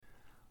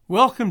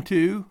Welcome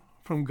to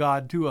From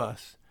God to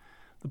Us,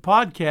 the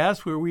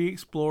podcast where we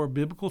explore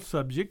biblical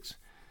subjects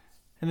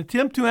and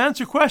attempt to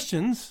answer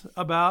questions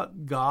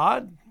about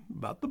God,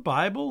 about the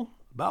Bible,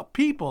 about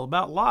people,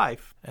 about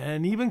life,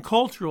 and even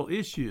cultural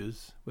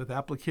issues with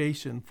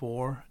application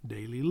for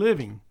daily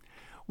living.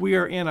 We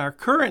are in our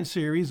current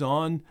series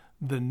on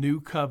the New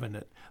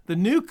Covenant. The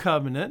New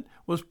Covenant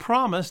was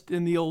promised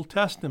in the Old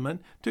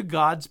Testament to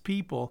God's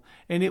people,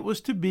 and it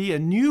was to be a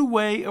new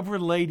way of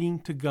relating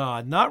to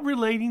God, not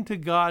relating to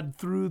God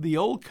through the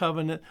Old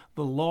Covenant,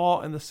 the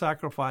law, and the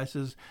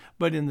sacrifices,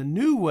 but in the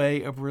new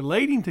way of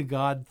relating to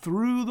God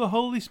through the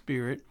Holy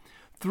Spirit,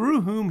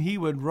 through whom He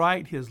would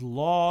write His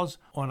laws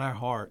on our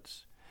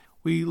hearts.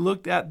 We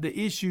looked at the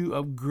issue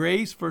of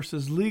grace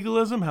versus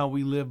legalism, how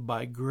we live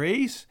by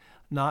grace,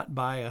 not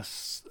by a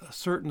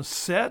certain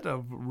set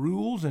of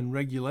rules and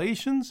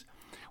regulations.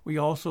 We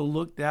also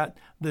looked at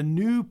the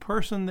new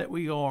person that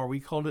we are.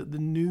 We called it the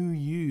new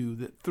you,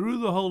 that through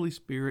the Holy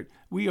Spirit,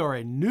 we are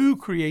a new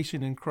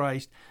creation in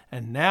Christ,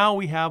 and now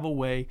we have a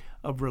way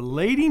of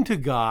relating to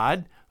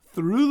God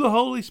through the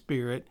Holy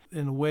Spirit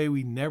in a way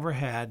we never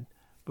had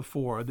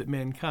before, that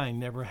mankind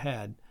never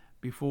had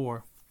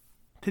before.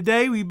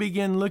 Today, we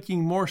begin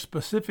looking more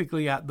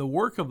specifically at the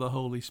work of the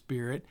Holy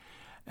Spirit,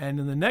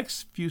 and in the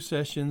next few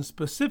sessions,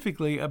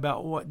 specifically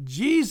about what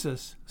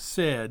Jesus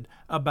said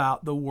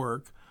about the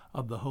work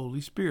of the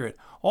Holy Spirit.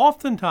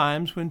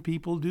 Oftentimes, when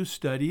people do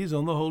studies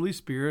on the Holy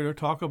Spirit or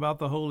talk about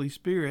the Holy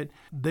Spirit,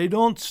 they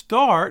don't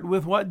start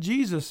with what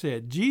Jesus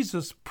said.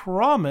 Jesus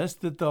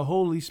promised that the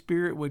Holy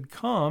Spirit would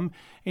come,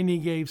 and He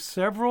gave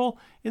several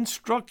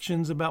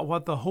instructions about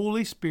what the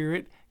Holy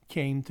Spirit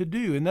came to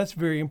do. And that's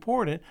very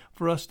important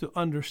for us to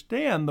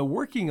understand the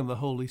working of the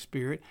Holy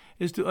Spirit,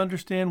 is to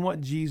understand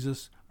what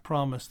Jesus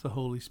promised the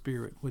Holy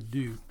Spirit would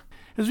do.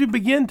 As we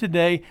begin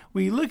today,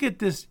 we look at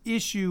this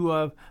issue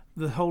of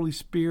the Holy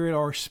Spirit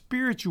or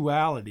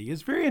spirituality.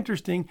 It's very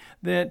interesting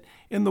that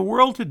in the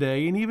world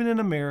today, and even in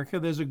America,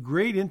 there's a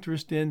great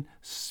interest in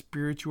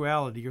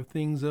spirituality or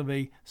things of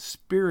a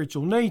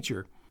spiritual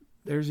nature.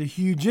 There's a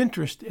huge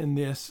interest in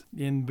this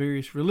in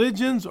various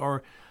religions,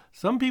 or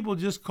some people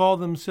just call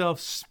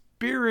themselves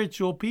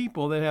spiritual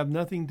people that have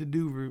nothing to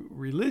do with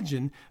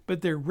religion,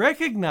 but they're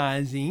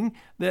recognizing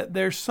that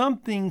there's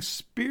something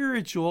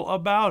spiritual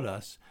about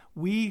us.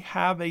 We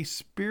have a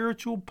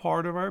spiritual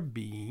part of our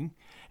being,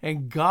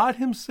 and God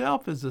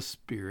Himself is a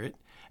spirit,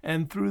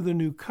 and through the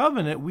New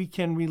Covenant we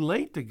can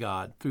relate to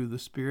God through the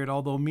Spirit,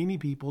 although many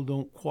people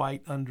don't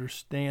quite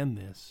understand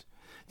this.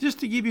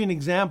 Just to give you an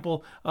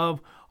example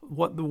of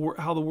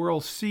how the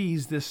world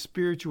sees this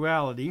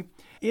spirituality,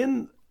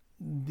 in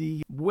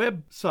the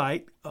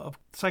website of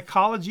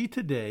Psychology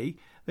Today,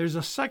 there's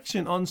a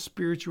section on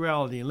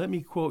spirituality. And let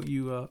me quote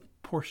you a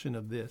portion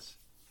of this.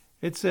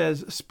 It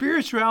says,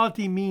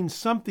 "Spirituality means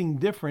something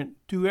different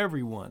to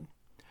everyone.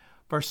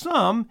 For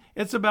some,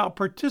 it's about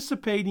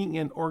participating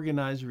in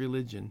organized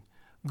religion,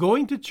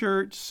 going to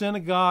church,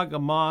 synagogue, a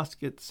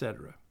mosque,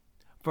 etc.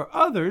 For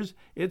others,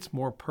 it's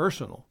more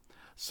personal.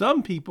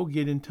 Some people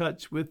get in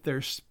touch with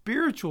their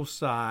spiritual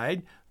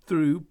side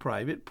through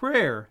private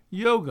prayer,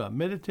 yoga,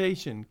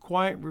 meditation,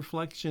 quiet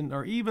reflection,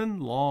 or even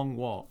long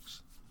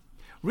walks.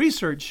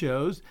 Research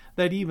shows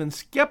that even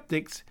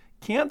skeptics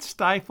can't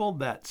stifle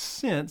that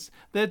sense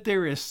that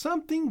there is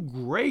something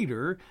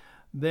greater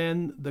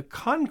than the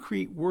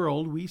concrete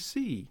world we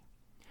see.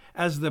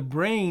 As the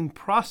brain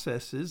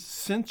processes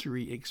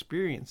sensory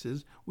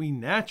experiences, we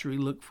naturally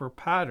look for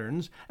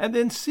patterns and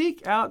then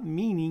seek out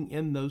meaning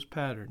in those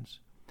patterns.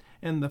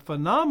 And the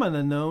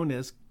phenomena known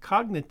as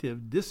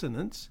cognitive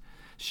dissonance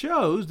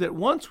shows that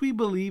once we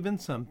believe in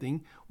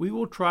something, we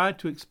will try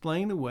to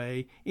explain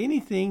away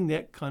anything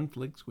that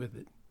conflicts with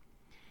it.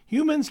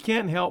 Humans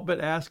can't help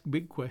but ask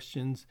big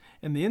questions,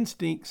 and the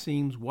instinct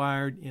seems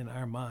wired in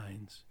our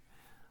minds."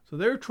 So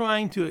they're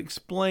trying to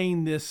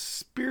explain this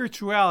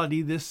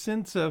spirituality, this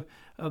sense of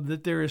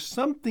that there is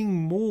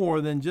something more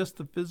than just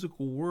the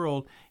physical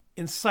world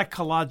in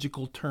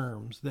psychological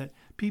terms, that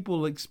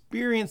people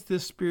experience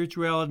this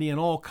spirituality in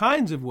all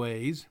kinds of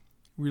ways,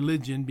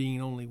 religion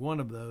being only one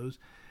of those,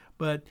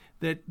 but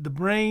that the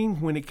brain,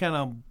 when it kind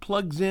of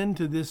plugs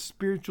into this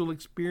spiritual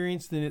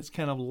experience, then it's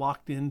kind of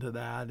locked into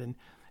that. And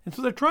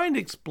so they're trying to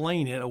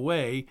explain it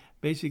away,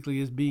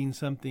 basically as being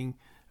something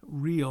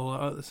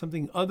real,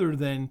 something other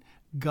than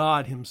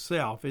God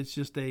Himself. It's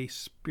just a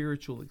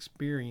spiritual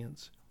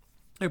experience.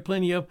 There are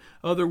plenty of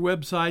other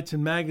websites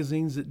and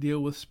magazines that deal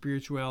with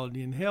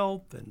spirituality and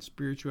health and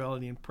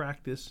spirituality and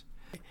practice.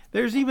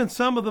 There's even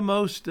some of the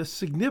most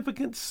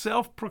significant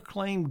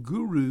self-proclaimed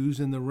gurus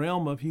in the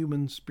realm of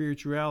human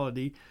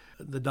spirituality,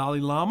 the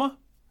Dalai Lama,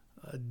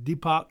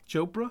 Deepak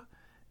Chopra,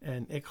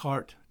 and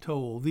Eckhart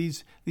Tolle.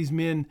 These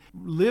men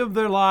live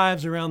their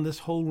lives around this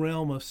whole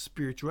realm of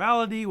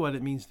spirituality, what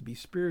it means to be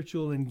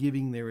spiritual, and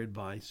giving their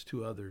advice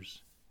to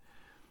others.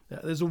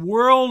 There's a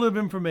world of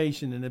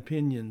information and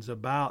opinions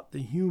about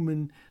the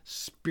human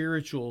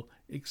spiritual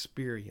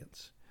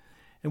experience.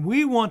 And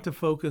we want to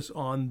focus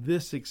on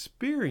this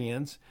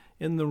experience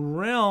in the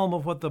realm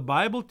of what the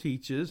Bible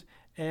teaches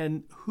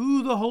and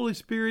who the Holy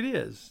Spirit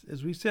is.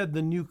 As we said,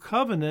 the new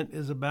covenant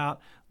is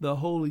about the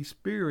Holy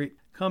Spirit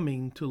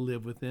coming to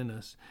live within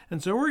us.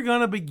 And so we're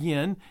going to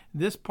begin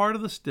this part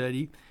of the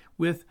study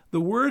with the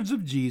words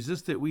of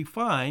Jesus that we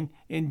find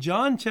in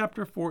John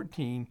chapter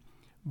 14,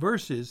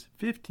 verses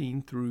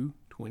 15 through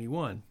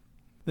 21.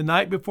 The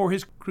night before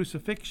his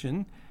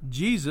crucifixion,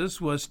 Jesus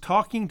was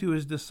talking to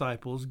his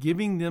disciples,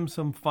 giving them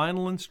some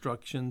final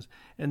instructions,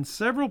 and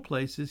several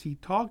places he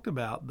talked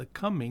about the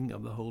coming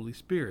of the Holy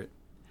Spirit.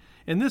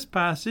 In this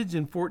passage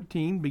in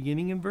 14,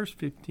 beginning in verse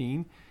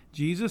 15,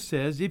 Jesus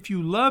says, "If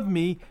you love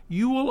me,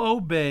 you will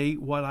obey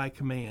what I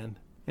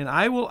command. And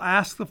I will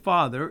ask the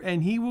Father,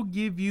 and he will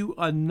give you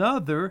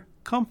another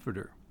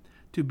Comforter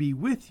to be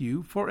with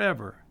you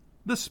forever,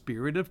 the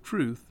Spirit of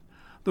truth.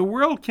 The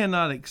world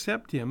cannot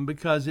accept him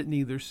because it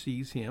neither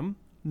sees him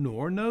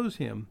nor knows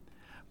him.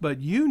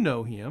 But you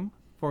know him,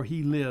 for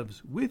he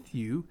lives with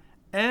you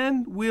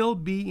and will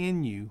be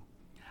in you.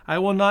 I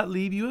will not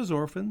leave you as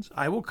orphans.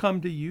 I will come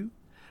to you.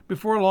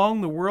 Before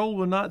long, the world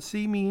will not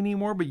see me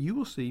anymore, but you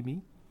will see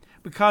me.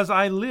 Because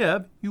I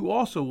live, you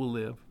also will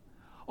live.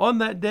 On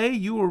that day,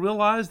 you will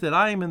realize that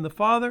I am in the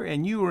Father,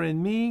 and you are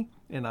in me,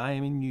 and I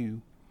am in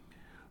you.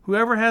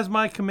 Whoever has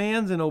my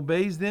commands and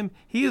obeys them,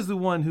 he is the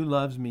one who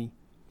loves me.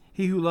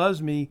 He who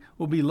loves me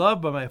will be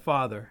loved by my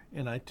Father,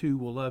 and I too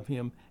will love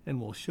him and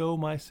will show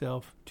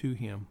myself to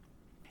him."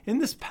 In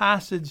this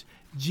passage,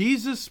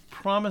 Jesus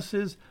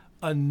promises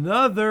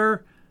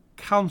another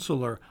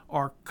counselor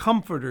or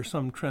comforter,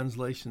 some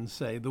translations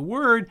say. The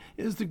word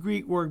is the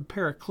Greek word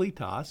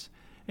parakletos,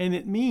 and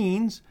it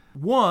means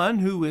one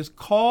who is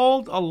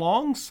called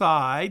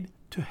alongside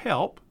to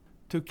help,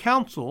 to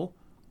counsel,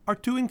 or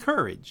to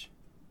encourage.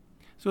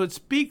 So it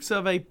speaks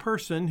of a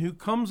person who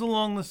comes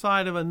along the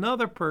side of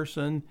another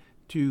person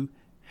to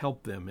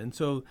help them. And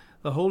so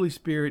the Holy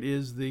Spirit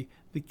is the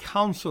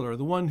counselor,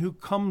 the one who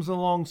comes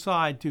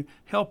alongside to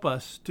help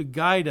us, to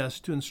guide us,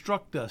 to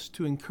instruct us,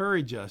 to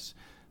encourage us.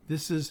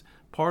 This is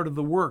part of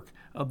the work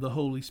of the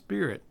Holy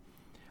Spirit.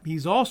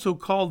 He's also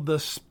called the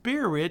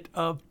Spirit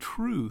of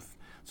truth.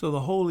 So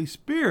the Holy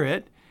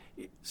Spirit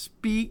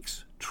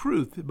speaks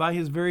truth. By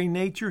his very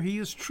nature, he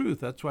is truth.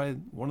 That's why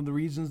one of the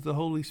reasons the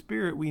Holy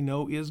Spirit we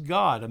know is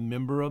God, a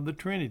member of the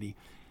Trinity.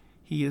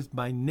 He is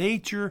by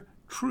nature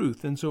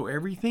truth. And so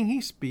everything he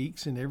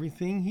speaks and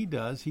everything he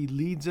does, he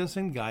leads us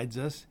and guides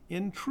us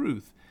in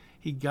truth.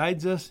 He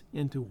guides us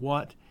into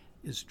what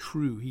is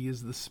true. He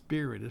is the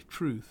Spirit of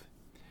truth.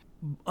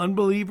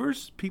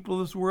 Unbelievers, people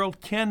of this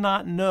world,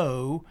 cannot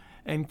know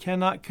and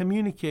cannot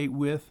communicate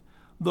with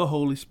the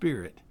Holy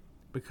Spirit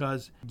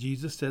because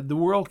Jesus said the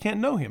world can't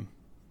know him.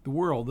 The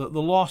world,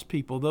 the lost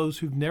people, those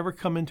who've never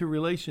come into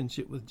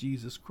relationship with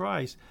Jesus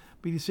Christ.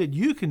 But he said,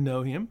 you can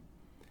know him.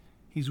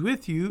 He's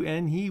with you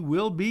and he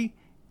will be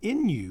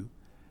in you.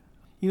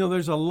 You know,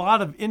 there's a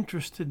lot of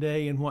interest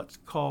today in what's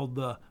called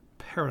the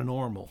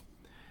paranormal.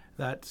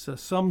 That's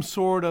some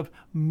sort of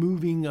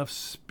moving of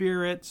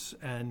spirits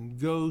and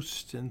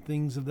ghosts and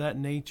things of that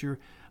nature.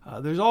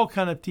 There's all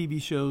kind of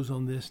TV shows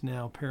on this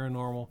now,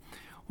 paranormal.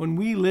 When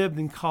we lived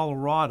in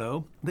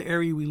Colorado, the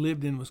area we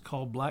lived in was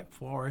called Black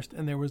Forest,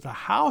 and there was a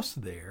house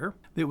there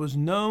that was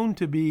known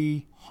to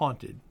be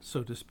haunted,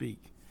 so to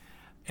speak.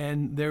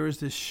 And there was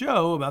this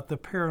show about the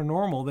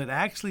paranormal that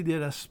actually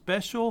did a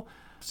special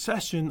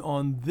session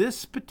on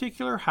this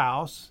particular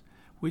house,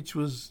 which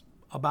was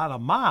about a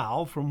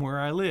mile from where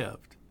I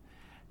lived.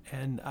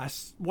 And I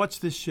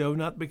watched this show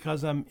not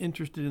because I'm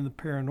interested in the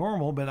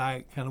paranormal, but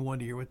I kind of wanted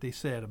to hear what they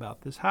said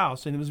about this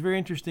house. And it was very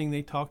interesting.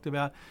 They talked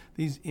about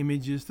these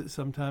images that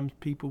sometimes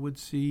people would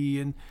see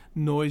and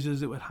noises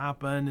that would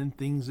happen and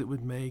things that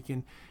would make.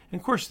 And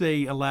of course,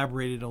 they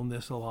elaborated on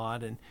this a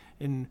lot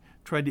and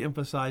tried to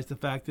emphasize the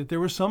fact that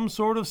there were some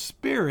sort of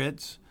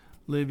spirits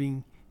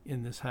living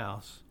in this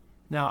house.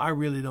 Now, I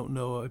really don't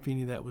know if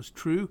any of that was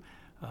true.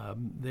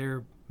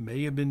 There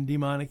may have been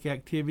demonic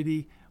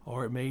activity,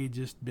 or it may have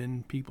just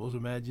been people's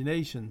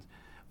imaginations.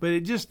 But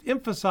it just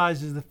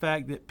emphasizes the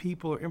fact that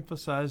people are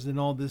emphasizing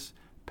all this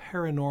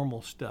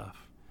paranormal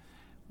stuff.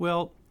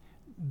 Well,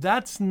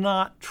 that's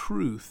not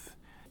truth.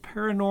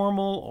 Paranormal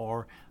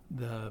or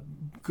the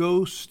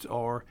ghost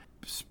or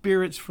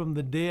spirits from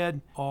the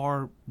dead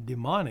are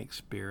demonic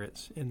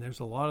spirits, and there's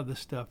a lot of the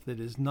stuff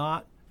that is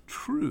not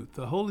truth.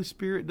 The Holy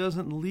Spirit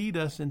doesn't lead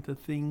us into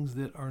things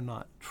that are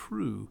not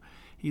true.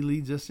 He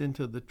leads us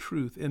into the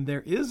truth. And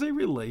there is a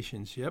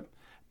relationship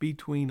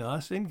between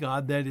us and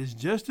God that is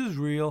just as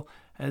real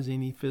as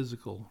any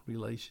physical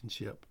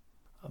relationship.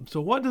 So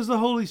what does the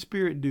Holy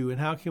Spirit do, and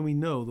how can we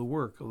know the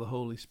work of the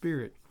Holy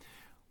Spirit?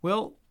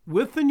 Well,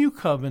 with the new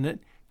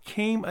covenant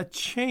came a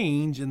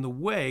change in the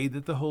way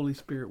that the Holy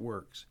Spirit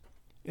works.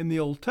 In the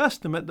Old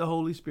Testament, the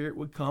Holy Spirit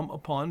would come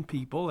upon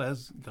people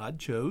as God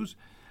chose,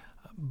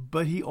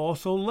 but he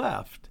also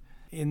left.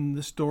 In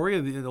the story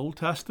of the Old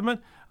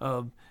Testament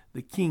of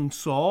the King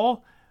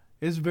Saul,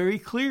 it's very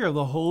clear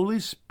the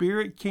Holy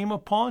Spirit came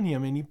upon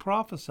him and he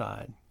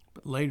prophesied.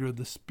 But later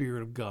the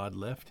Spirit of God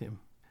left him.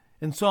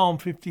 In Psalm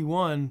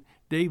 51,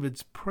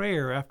 David's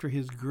prayer after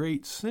his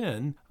great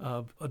sin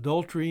of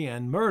adultery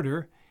and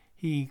murder,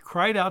 he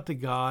cried out to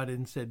God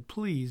and said,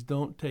 "Please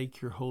don't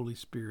take your Holy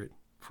Spirit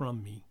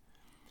from me."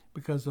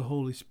 Because the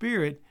Holy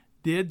Spirit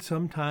did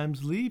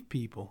sometimes leave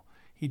people.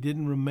 He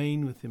didn't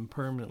remain with them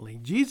permanently.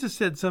 Jesus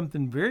said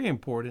something very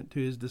important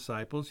to his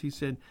disciples. He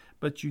said,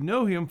 "But you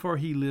know him, for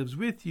he lives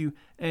with you,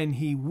 and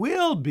he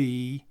will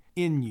be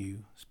in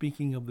you."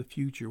 Speaking of the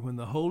future, when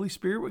the Holy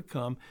Spirit would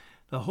come,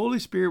 the Holy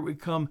Spirit would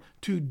come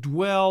to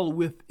dwell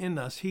within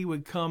us. He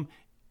would come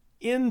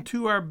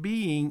into our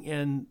being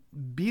and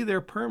be there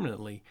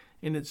permanently.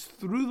 And it's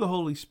through the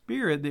Holy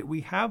Spirit that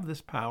we have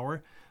this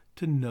power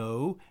to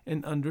know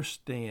and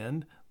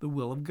understand the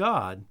will of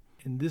God.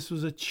 And this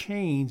was a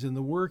change in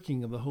the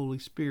working of the Holy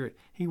Spirit.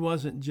 He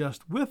wasn't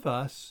just with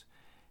us.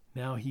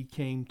 Now he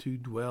came to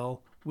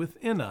dwell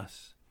within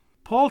us.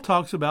 Paul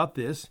talks about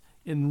this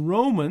in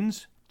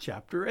Romans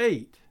chapter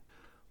 8.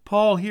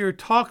 Paul here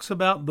talks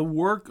about the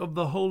work of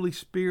the Holy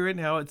Spirit,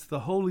 how it's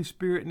the Holy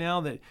Spirit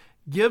now that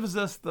gives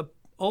us the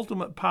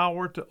ultimate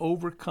power to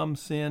overcome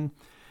sin.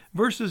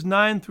 Verses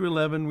 9 through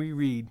 11 we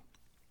read,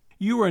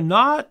 "You are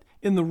not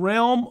in the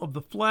realm of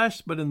the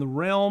flesh, but in the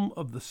realm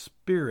of the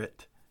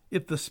Spirit,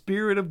 if the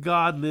Spirit of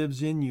God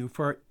lives in you.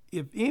 For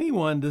if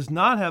anyone does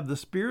not have the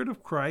Spirit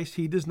of Christ,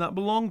 he does not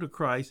belong to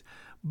Christ.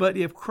 But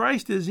if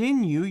Christ is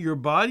in you, your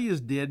body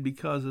is dead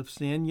because of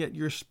sin, yet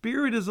your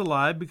spirit is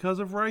alive because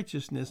of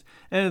righteousness.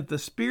 And if the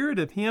Spirit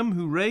of him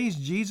who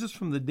raised Jesus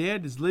from the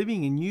dead is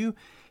living in you,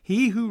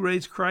 he who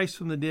raised Christ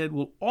from the dead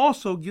will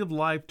also give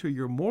life to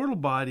your mortal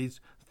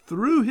bodies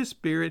through his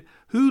Spirit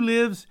who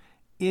lives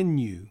in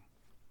you."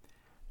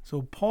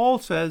 So Paul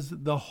says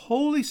the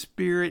Holy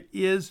Spirit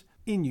is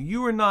in you.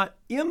 You are not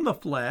in the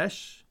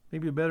flesh.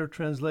 Maybe a better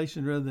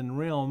translation rather than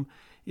realm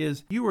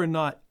is you are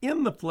not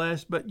in the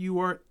flesh, but you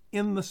are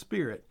in the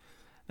Spirit.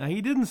 Now,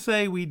 he didn't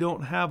say we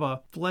don't have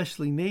a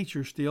fleshly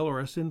nature still or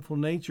a sinful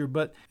nature,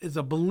 but as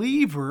a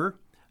believer,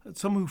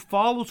 someone who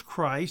follows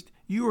Christ,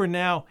 you are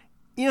now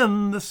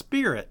in the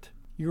Spirit.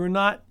 You are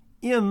not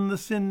in the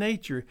sin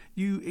nature.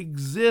 You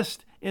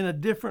exist in a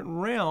different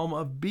realm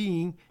of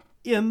being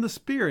in the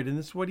Spirit, and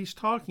this is what he's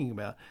talking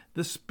about.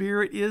 The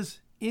Spirit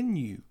is in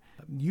you.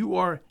 You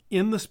are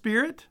in the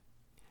Spirit,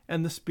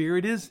 and the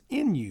Spirit is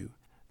in you.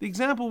 The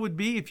example would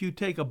be if you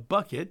take a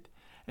bucket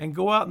and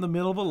go out in the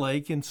middle of a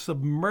lake and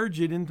submerge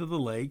it into the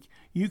lake,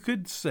 you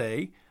could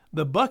say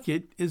the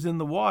bucket is in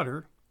the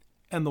water,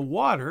 and the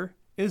water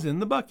is in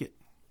the bucket.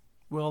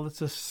 Well,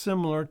 it's a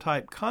similar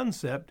type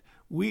concept.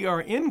 We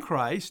are in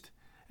Christ,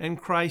 and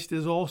Christ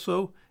is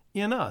also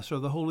in us, or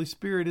the Holy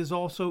Spirit is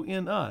also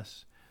in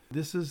us.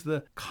 This is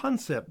the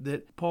concept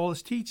that Paul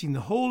is teaching.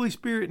 The Holy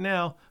Spirit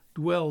now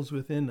dwells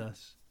within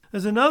us.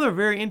 There's another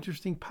very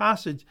interesting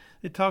passage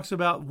that talks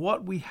about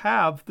what we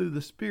have through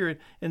the Spirit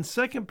in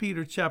 2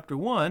 Peter chapter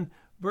 1,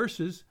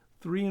 verses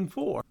 3 and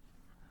 4.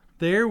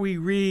 There we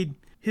read,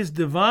 "His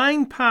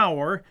divine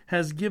power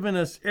has given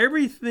us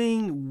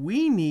everything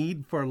we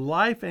need for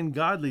life and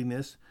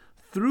godliness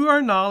through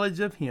our knowledge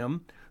of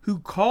him who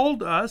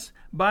called us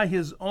by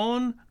his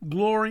own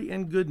glory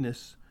and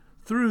goodness.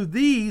 Through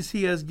these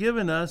he has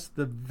given us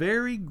the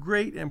very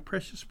great and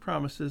precious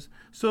promises,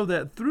 so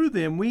that through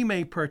them we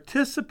may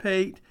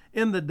participate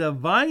in the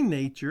divine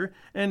nature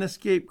and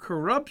escape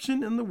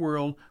corruption in the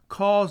world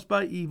caused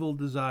by evil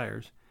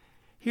desires."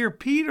 Here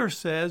Peter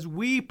says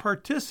we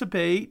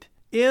participate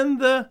in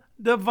the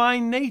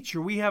divine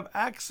nature. We have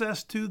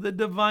access to the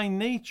divine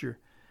nature.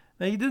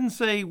 Now, he didn't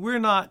say we're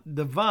not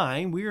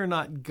divine, we are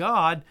not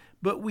God,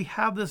 but we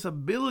have this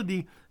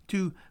ability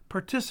to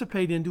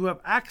participate in, to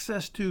have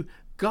access to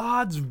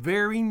God's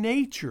very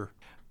nature,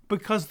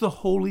 because the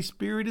Holy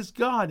Spirit is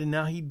God, and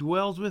now he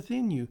dwells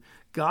within you.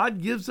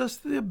 God gives us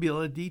the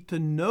ability to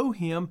know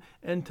him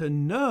and to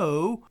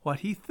know what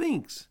he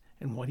thinks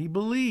and what he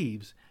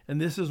believes.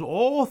 And this is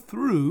all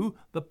through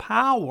the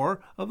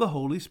power of the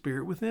Holy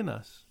Spirit within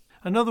us.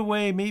 Another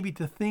way maybe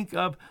to think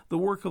of the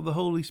work of the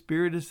Holy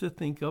Spirit is to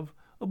think of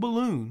a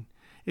balloon.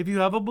 If you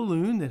have a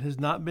balloon that has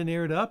not been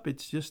aired up,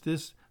 it's just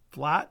this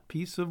flat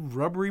piece of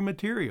rubbery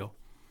material.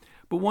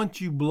 But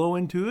once you blow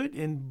into it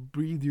and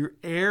breathe your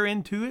air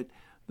into it,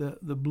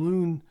 the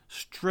balloon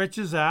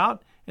stretches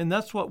out, and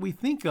that's what we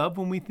think of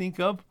when we think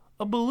of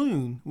a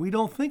balloon. We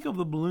don't think of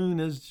the balloon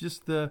as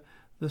just the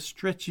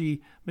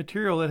stretchy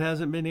material that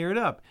hasn't been aired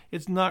up.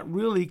 It's not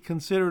really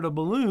considered a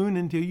balloon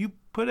until you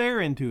put air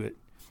into it.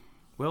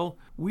 Well,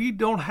 we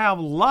don't have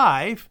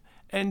life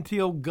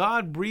until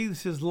God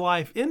breathes his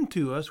life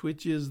into us,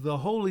 which is the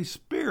Holy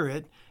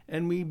Spirit,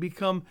 and we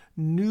become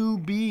new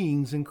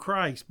beings in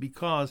Christ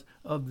because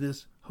of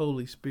this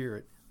Holy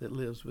Spirit that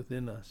lives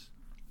within us.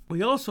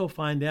 We also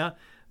find out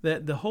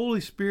that the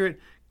Holy Spirit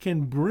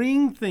can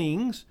bring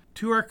things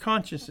to our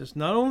consciousness.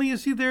 Not only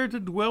is he there to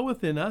dwell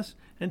within us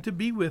and to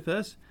be with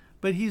us,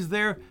 but he's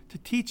there to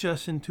teach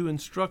us and to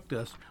instruct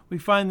us. We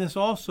find this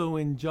also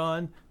in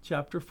John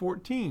chapter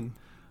 14,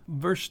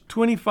 verse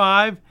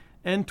 25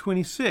 and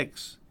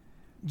 26.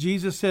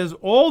 Jesus says,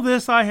 "All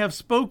this I have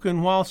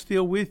spoken while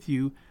still with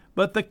you,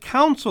 but the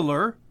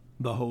Counselor,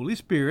 the Holy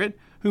Spirit,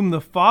 whom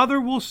the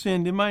Father will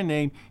send in my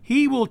name.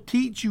 He will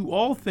teach you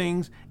all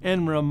things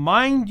and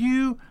remind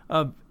you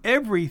of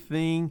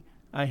everything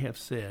I have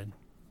said.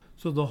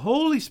 So the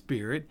Holy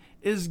Spirit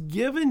is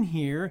given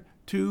here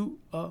to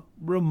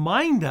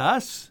remind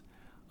us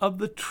of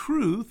the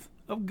truth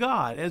of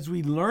God. As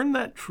we learn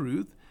that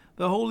truth,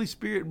 the Holy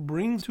Spirit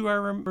brings to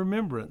our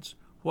remembrance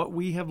what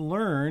we have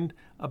learned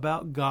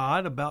about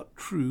God, about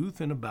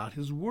truth, and about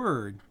His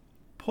Word.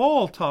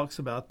 Paul talks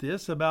about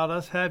this, about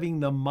us having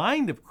the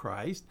mind of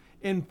Christ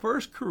in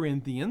 1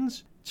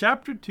 Corinthians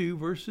chapter 2,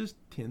 verses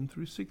 10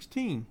 through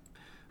 16.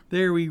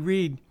 There we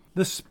read,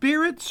 "The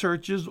Spirit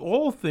searches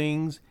all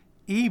things,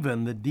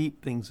 even the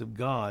deep things of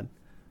God.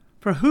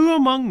 For who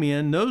among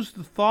men knows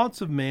the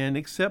thoughts of man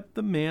except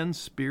the man's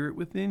spirit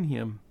within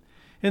him?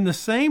 In the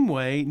same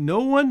way, no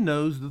one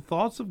knows the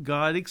thoughts of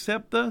God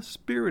except the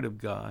Spirit of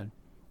God.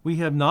 We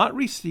have not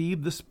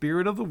received the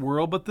spirit of the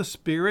world, but the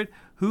Spirit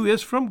who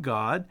is from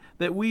God,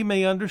 that we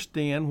may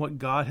understand what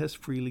God has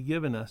freely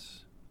given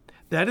us.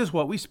 That is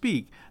what we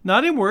speak,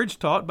 not in words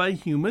taught by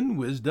human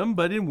wisdom,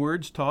 but in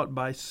words taught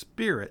by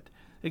Spirit,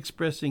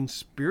 expressing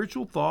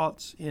spiritual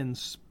thoughts in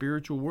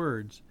spiritual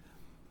words.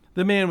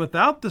 The man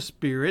without the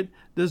Spirit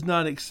does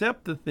not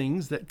accept the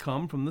things that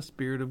come from the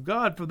Spirit of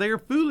God, for they are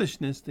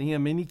foolishness to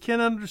him, and he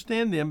cannot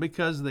understand them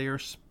because they are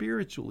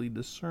spiritually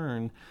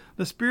discerned.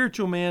 The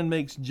spiritual man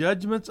makes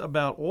judgments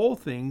about all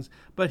things,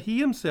 but he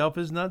himself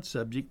is not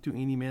subject to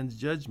any man's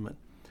judgment.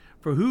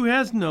 For who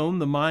has known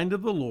the mind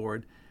of the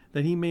Lord,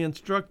 that he may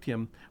instruct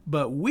him?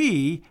 But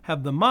we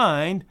have the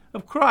mind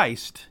of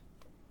Christ."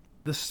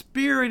 The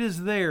Spirit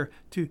is there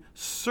to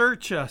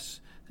search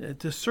us,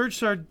 to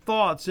search our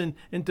thoughts and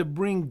to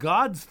bring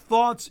God's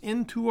thoughts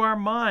into our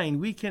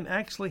mind. We can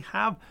actually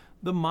have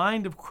the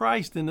mind of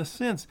Christ in a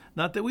sense.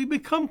 Not that we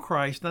become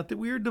Christ, not that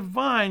we are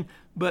divine,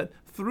 but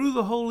through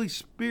the Holy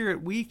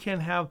Spirit we can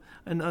have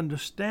an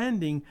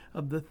understanding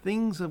of the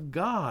things of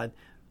God.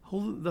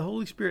 The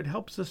Holy Spirit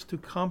helps us to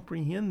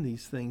comprehend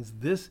these things.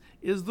 This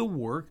is the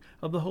work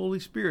of the Holy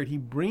Spirit. He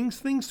brings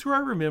things to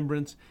our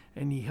remembrance,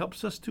 and He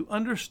helps us to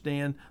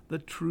understand the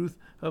truth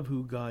of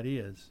who God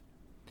is.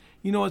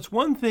 You know, it's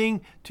one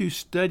thing to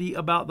study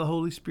about the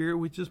Holy Spirit,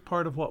 which is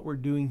part of what we're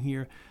doing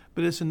here,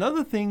 but it's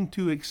another thing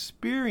to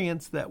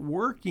experience that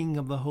working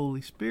of the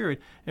Holy Spirit.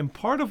 And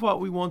part of what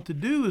we want to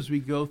do as we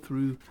go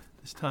through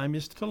this time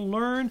is to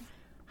learn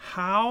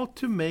how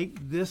to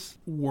make this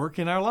work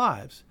in our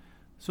lives,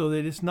 so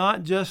that it's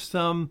not just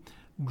some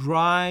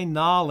dry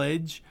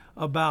knowledge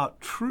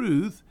about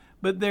truth,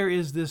 but there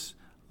is this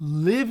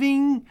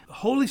living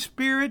Holy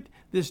Spirit,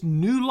 this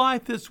new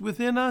life that's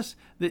within us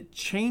that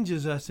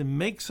changes us and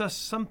makes us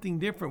something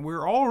different.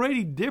 We're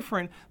already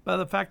different by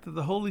the fact that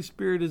the Holy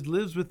Spirit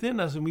lives within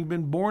us, and we've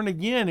been born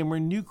again and we're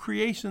new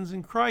creations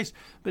in Christ.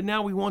 But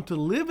now we want to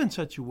live in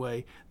such a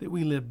way that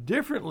we live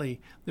differently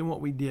than what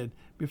we did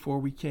before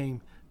we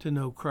came to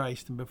know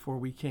Christ and before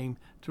we came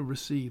to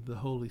receive the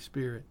Holy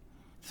Spirit.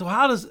 So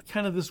how does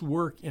kind of this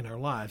work in our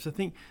lives? I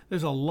think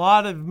there's a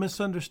lot of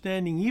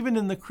misunderstanding, even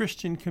in the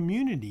Christian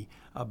community,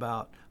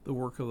 about the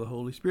work of the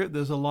Holy Spirit.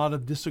 There's a lot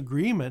of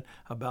disagreement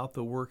about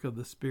the work of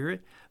the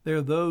Spirit. There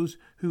are those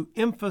who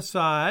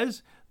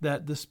emphasize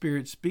that the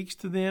Spirit speaks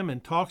to them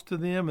and talks to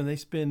them, and they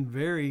spend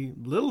very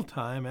little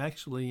time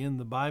actually in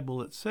the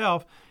Bible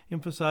itself,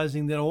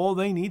 emphasizing that all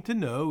they need to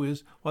know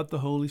is what the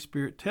Holy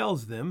Spirit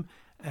tells them,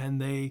 and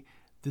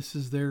this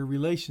is their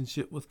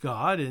relationship with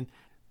God, and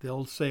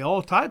they'll say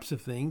all types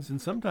of things,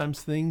 and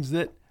sometimes things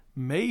that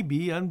may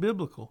be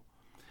unbiblical.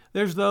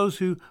 There's those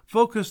who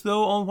focus,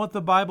 though, on what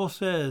the Bible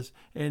says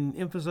and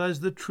emphasize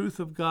the truth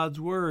of God's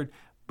Word,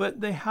 but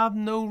they have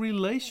no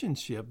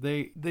relationship.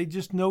 They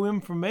just know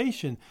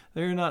information.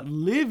 They're not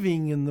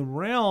living in the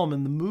realm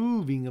and the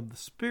moving of the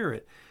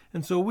Spirit.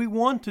 And so we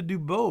want to do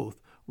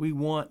both. We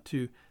want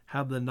to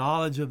have the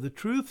knowledge of the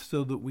truth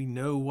so that we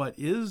know what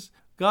is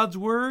God's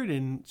Word,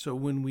 and so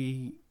when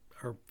we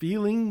are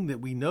feeling that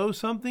we know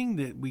something,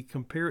 that we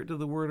compare it to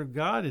the Word of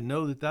God and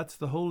know that that's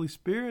the Holy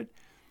Spirit.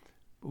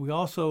 But we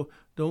also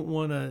don't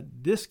want to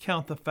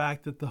discount the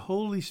fact that the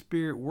Holy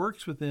Spirit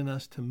works within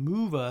us to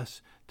move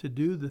us to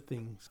do the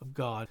things of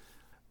God.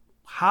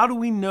 How do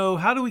we know?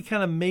 How do we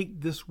kind of make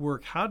this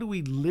work? How do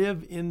we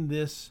live in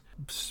this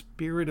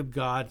Spirit of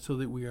God so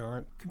that we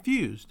aren't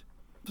confused?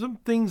 Some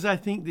things I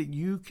think that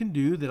you can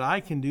do, that I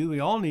can do, we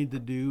all need to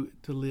do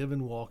to live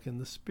and walk in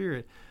the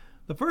Spirit.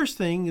 The first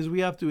thing is we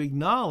have to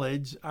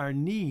acknowledge our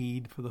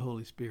need for the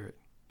Holy Spirit.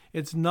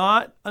 It's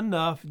not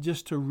enough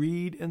just to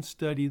read and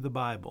study the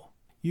Bible.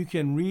 You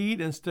can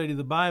read and study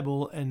the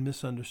Bible and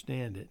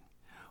misunderstand it.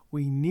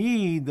 We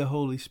need the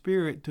Holy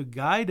Spirit to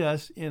guide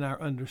us in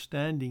our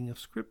understanding of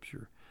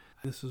Scripture.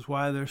 This is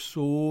why there's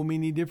so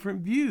many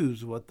different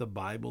views of what the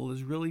Bible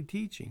is really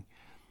teaching.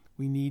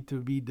 We need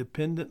to be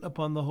dependent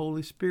upon the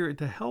Holy Spirit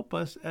to help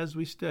us as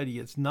we study.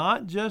 It's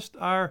not just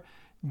our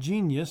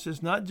genius,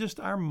 it's not just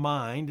our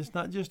mind, it's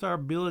not just our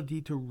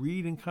ability to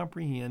read and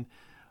comprehend.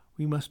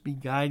 We must be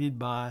guided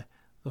by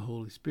the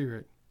Holy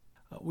Spirit.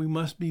 We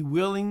must be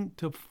willing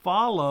to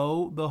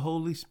follow the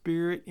Holy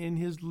Spirit in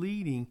His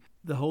leading.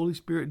 the Holy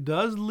Spirit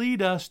does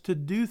lead us to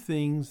do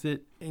things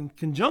that in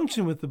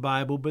conjunction with the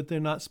Bible, but they're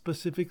not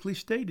specifically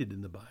stated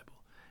in the Bible.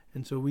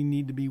 And so we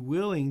need to be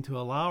willing to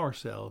allow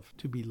ourselves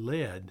to be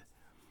led.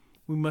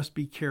 We must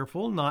be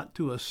careful not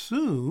to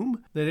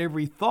assume that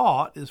every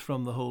thought is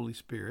from the Holy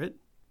Spirit,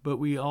 but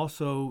we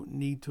also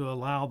need to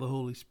allow the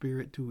Holy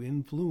Spirit to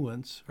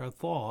influence our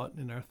thought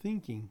and our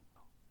thinking.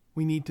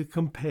 We need to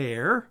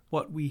compare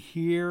what we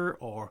hear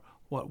or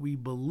what we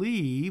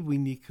believe. We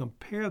need to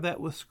compare that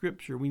with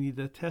Scripture. We need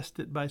to test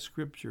it by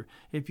Scripture.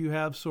 If you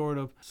have sort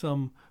of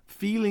some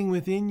feeling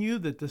within you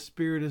that the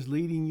Spirit is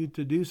leading you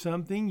to do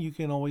something, you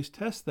can always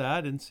test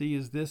that and see,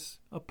 is this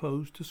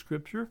opposed to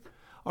Scripture?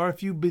 Or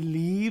if you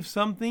believe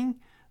something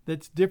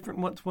that's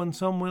different when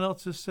someone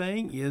else is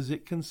saying, is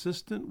it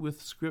consistent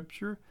with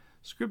Scripture?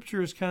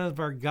 Scripture is kind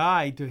of our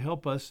guide to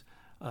help us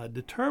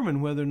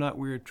determine whether or not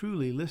we are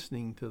truly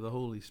listening to the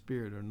Holy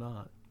Spirit or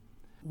not.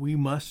 We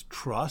must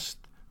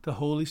trust the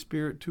Holy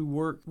Spirit to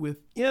work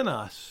within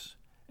us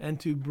and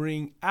to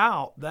bring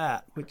out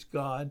that which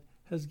God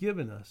has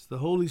given us. The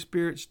Holy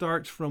Spirit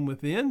starts from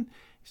within.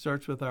 He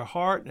starts with our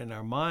heart and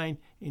our mind,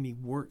 and He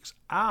works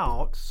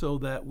out so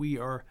that we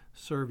are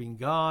serving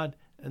God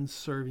and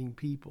serving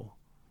people.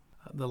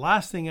 The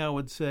last thing I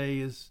would say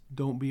is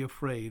don't be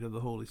afraid of the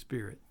Holy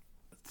Spirit.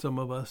 Some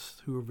of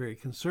us who are very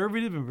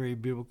conservative and very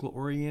biblical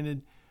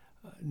oriented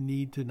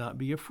need to not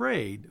be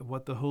afraid of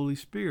what the Holy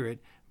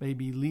Spirit may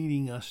be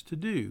leading us to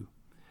do.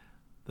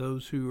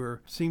 Those who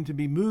seem to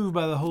be moved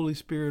by the Holy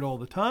Spirit all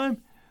the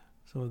time,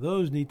 some of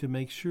those need to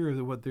make sure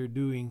that what they're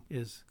doing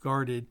is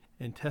guarded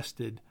and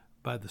tested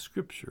by the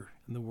Scripture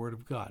and the Word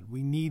of God.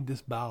 We need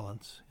this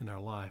balance in our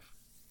life.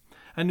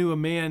 I knew a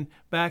man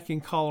back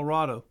in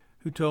Colorado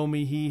who told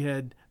me he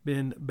had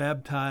been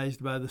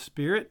baptized by the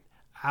Spirit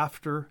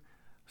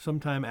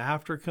sometime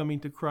after coming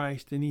to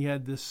Christ, and he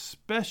had this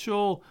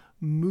special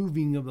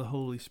moving of the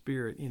Holy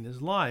Spirit in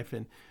his life,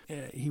 and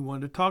he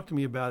wanted to talk to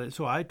me about it.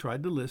 So I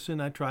tried to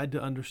listen. I tried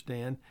to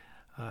understand.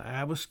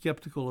 I was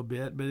skeptical a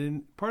bit, but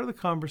in part of the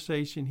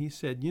conversation, he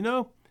said,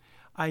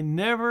 I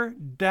never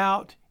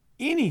doubt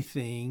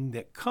anything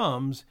that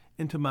comes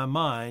into my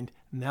mind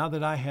now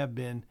that I have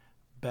been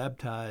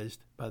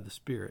baptized by the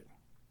Spirit.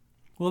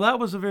 Well, that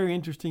was a very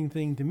interesting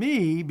thing to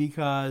me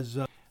because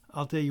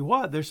I'll tell you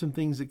what, there's some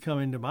things that come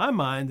into my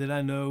mind that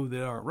I know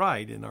that aren't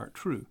right and aren't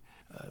true.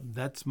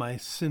 That's my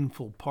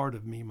sinful part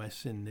of me, my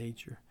sin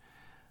nature.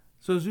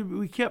 So as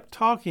we kept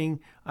talking,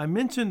 I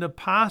mentioned a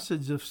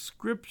passage of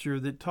Scripture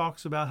that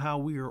talks about how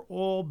we are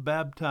all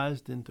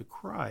baptized into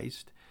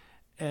Christ.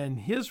 And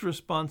his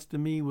response to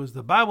me was,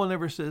 the Bible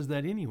never says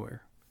that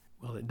anywhere.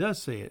 Well, it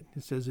does say it.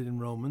 It says it in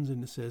Romans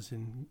and it says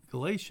in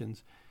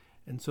Galatians.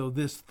 And so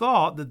this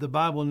thought that the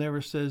Bible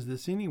never says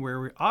this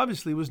anywhere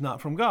obviously was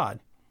not from God.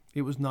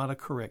 It was not a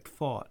correct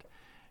thought.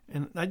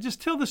 And I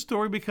just tell this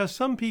story because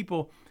some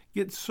people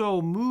get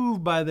so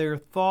moved by their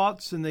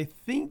thoughts and they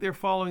think they're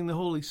following the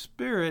Holy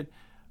Spirit,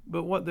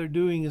 but what they're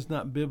doing is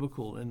not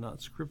biblical and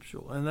not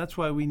scriptural. And that's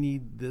why we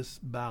need this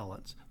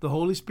balance. The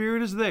Holy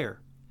Spirit is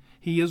there.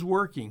 He is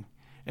working.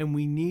 And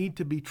we need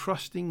to be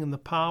trusting in the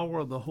power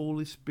of the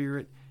Holy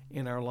Spirit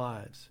in our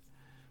lives.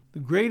 The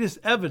greatest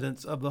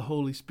evidence of the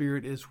Holy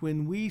Spirit is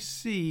when we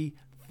see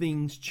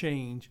things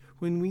change,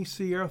 when we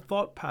see our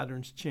thought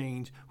patterns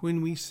change,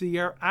 when we see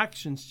our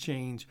actions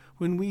change,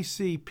 when we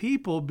see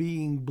people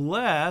being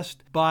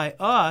blessed by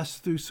us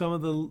through some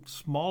of the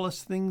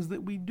smallest things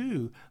that we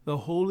do. The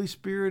Holy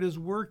Spirit is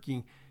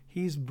working.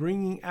 He's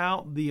bringing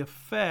out the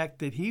effect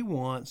that He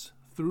wants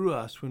through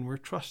us when we're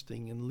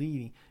trusting and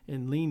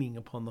leaning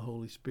upon the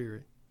Holy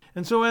Spirit.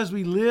 And so as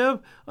we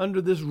live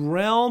under this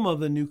realm of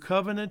the new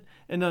covenant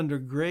and under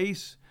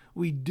grace,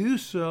 we do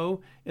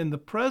so in the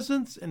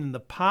presence and in the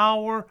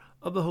power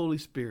of the Holy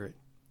Spirit.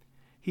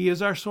 He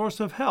is our source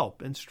of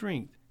help and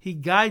strength. He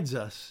guides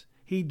us.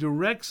 He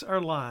directs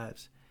our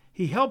lives.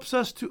 He helps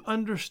us to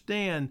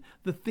understand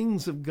the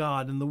things of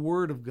God and the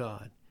Word of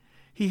God.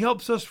 He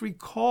helps us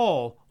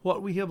recall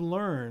what we have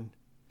learned.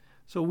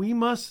 So we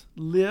must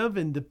live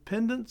in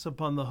dependence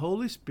upon the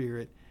Holy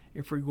Spirit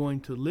if we're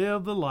going to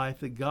live the life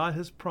that God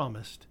has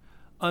promised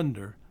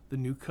under the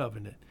new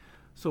covenant.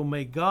 So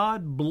may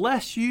God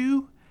bless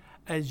you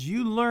as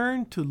you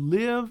learn to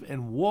live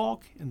and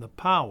walk in the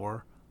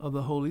power of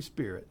the Holy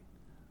Spirit.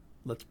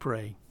 Let's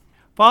pray.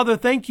 Father,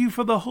 thank you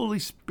for the Holy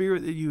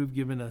Spirit that you have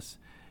given us.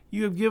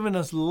 You have given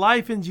us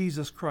life in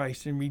Jesus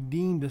Christ and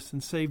redeemed us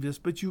and saved us,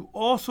 but you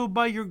also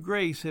by your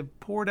grace have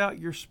poured out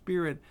your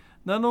Spirit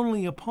not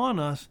only upon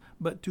us,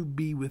 but to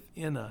be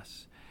within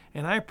us.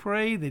 And I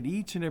pray that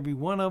each and every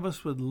one of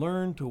us would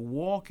learn to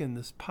walk in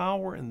this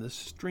power and the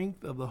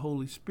strength of the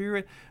Holy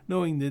Spirit,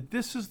 knowing that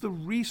this is the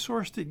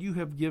resource that you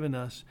have given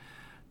us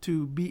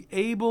to be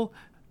able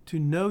to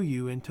know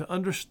you and to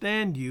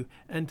understand you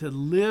and to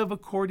live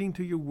according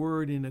to your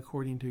word and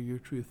according to your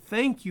truth.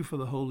 Thank you for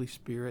the Holy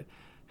Spirit.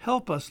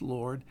 Help us,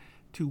 Lord,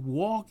 to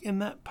walk in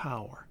that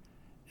power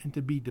and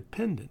to be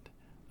dependent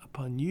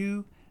upon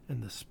you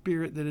and the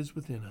Spirit that is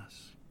within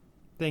us.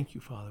 Thank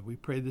you, Father. We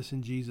pray this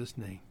in Jesus'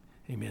 name.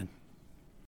 Amen.